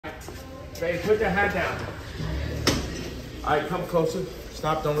Babe, put the hat down. All right, come closer.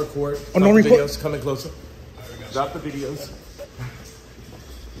 Stop, don't record. Oh, don't record. Videos, coming closer. Stop the videos.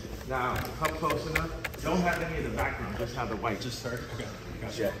 Now, come close enough. Don't have any in the background, just have the white. Just start? Okay,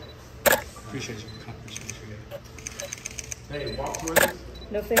 gotcha. Yeah. Appreciate you. Hey, walk towards us.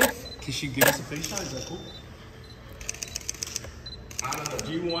 No face? Can she give us a face shot? Is that cool? I don't know.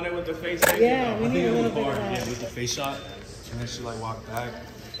 Do you want it with the face? Yeah, we need a little bit of Yeah, that. with the face shot. And then she like walk back.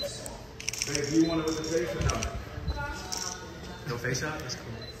 Babe, do you want it with the face or no? No face shot? That's cool.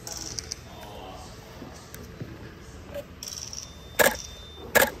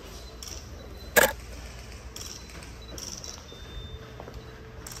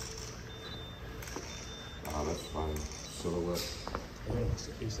 Oh, that's fine. Silhouette.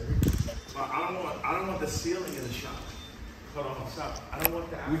 I don't want the ceiling in the shot. Hold on, stop. I don't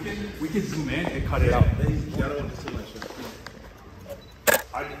want that. We can zoom in and cut it out. I don't want the ceiling shot.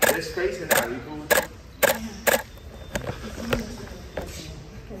 There's space in there. Are you cool with that?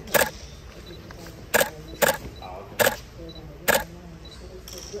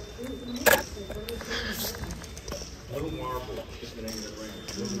 Little marble is the name of the brand.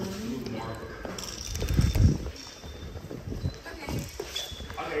 Little marble.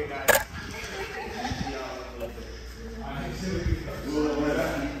 Okay, guys.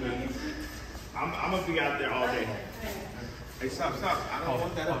 I'm gonna be out there all day. Hey, stop. I don't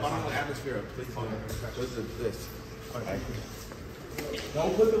want that up. I don't want atmosphere up. Please. What's this? Okay.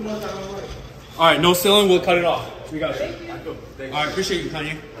 Don't put the ones out of the way. All right, no ceiling. We'll cut it off. We got you. Thank you. All right, appreciate you,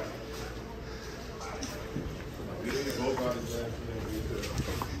 Kanye.